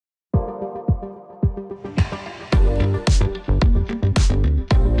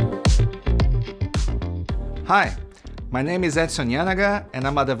Hi, my name is Edson Yanaga and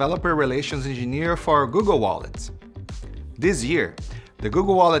I'm a developer relations engineer for Google Wallet. This year, the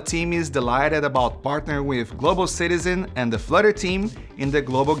Google Wallet team is delighted about partnering with Global Citizen and the Flutter team in the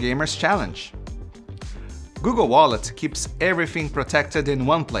Global Gamers Challenge. Google Wallet keeps everything protected in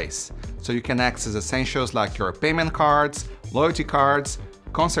one place, so you can access essentials like your payment cards, loyalty cards,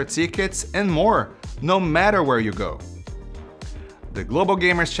 concert tickets, and more, no matter where you go. The Global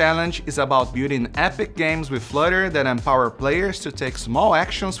Gamers Challenge is about building epic games with Flutter that empower players to take small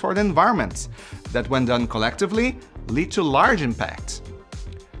actions for the environment that, when done collectively, lead to large impact.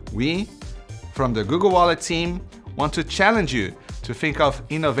 We, from the Google Wallet team, want to challenge you to think of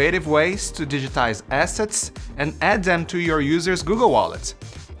innovative ways to digitize assets and add them to your users' Google Wallet,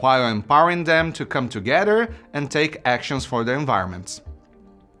 while empowering them to come together and take actions for the environment.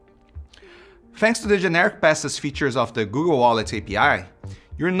 Thanks to the generic passes features of the Google Wallet API,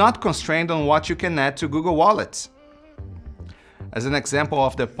 you're not constrained on what you can add to Google Wallet. As an example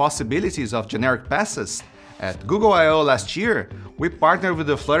of the possibilities of generic passes, at Google I/O last year, we partnered with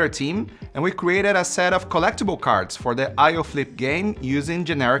the Flutter team and we created a set of collectible cards for the I/O Flip game using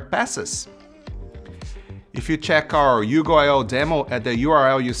generic passes. If you check our Yugo I/O demo at the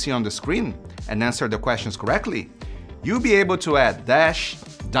URL you see on the screen and answer the questions correctly, you'll be able to add Dash,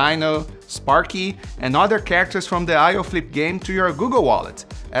 Dino, Sparky, and other characters from the I/O Flip game to your Google Wallet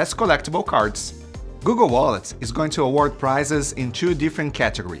as collectible cards. Google Wallet is going to award prizes in two different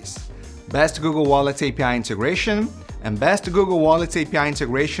categories: Best Google Wallet API Integration and Best Google Wallet API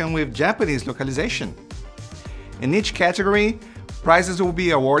Integration with Japanese Localization. In each category, prizes will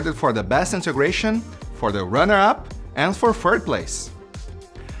be awarded for the best integration, for the runner-up, and for third place.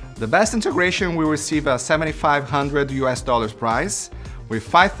 The best integration will receive a $7,500 prize, with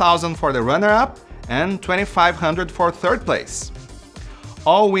 $5,000 for the runner-up and $2,500 for third place.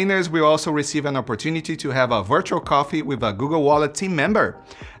 All winners will also receive an opportunity to have a virtual coffee with a Google Wallet team member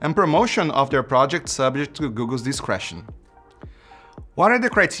and promotion of their project subject to Google's discretion. What are the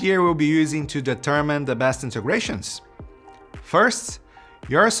criteria we'll be using to determine the best integrations? First,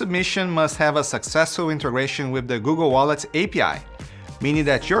 your submission must have a successful integration with the Google Wallet API, meaning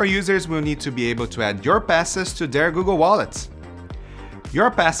that your users will need to be able to add your passes to their Google Wallet. Your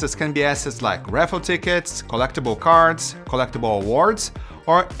passes can be assets like raffle tickets, collectible cards, collectible awards,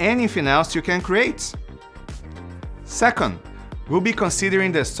 or anything else you can create. Second, we'll be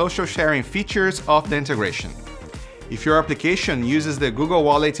considering the social sharing features of the integration. If your application uses the Google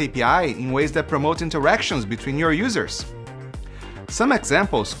Wallet API in ways that promote interactions between your users. Some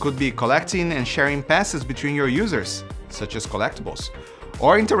examples could be collecting and sharing passes between your users, such as collectibles,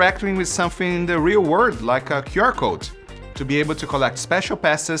 or interacting with something in the real world like a QR code, to be able to collect special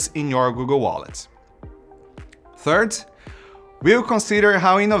passes in your Google Wallet. Third, we'll consider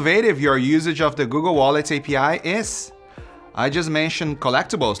how innovative your usage of the Google Wallet API is. I just mentioned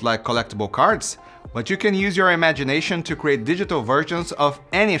collectibles like collectible cards, but you can use your imagination to create digital versions of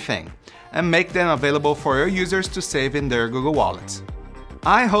anything and make them available for your users to save in their Google Wallet.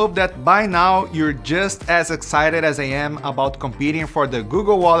 I hope that by now you're just as excited as I am about competing for the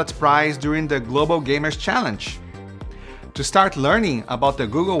Google Wallet prize during the Global Gamers Challenge. To start learning about the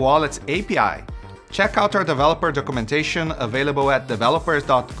Google Wallet API, check out our developer documentation available at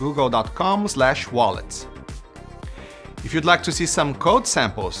developers.google.com/wallet. If you'd like to see some code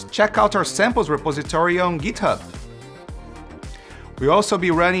samples, check out our samples repository on GitHub. We'll also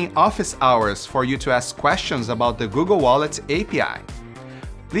be running office hours for you to ask questions about the Google Wallet API.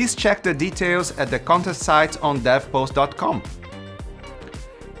 Please check the details at the contest site on devpost.com.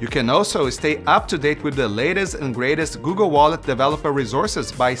 You can also stay up to date with the latest and greatest Google Wallet developer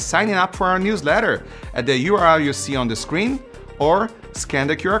resources by signing up for our newsletter at the URL you see on the screen or scan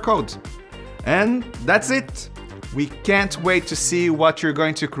the QR code. And that's it! We can't wait to see what you're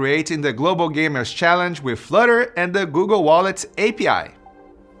going to create in the Global Gamers Challenge with Flutter and the Google Wallet API.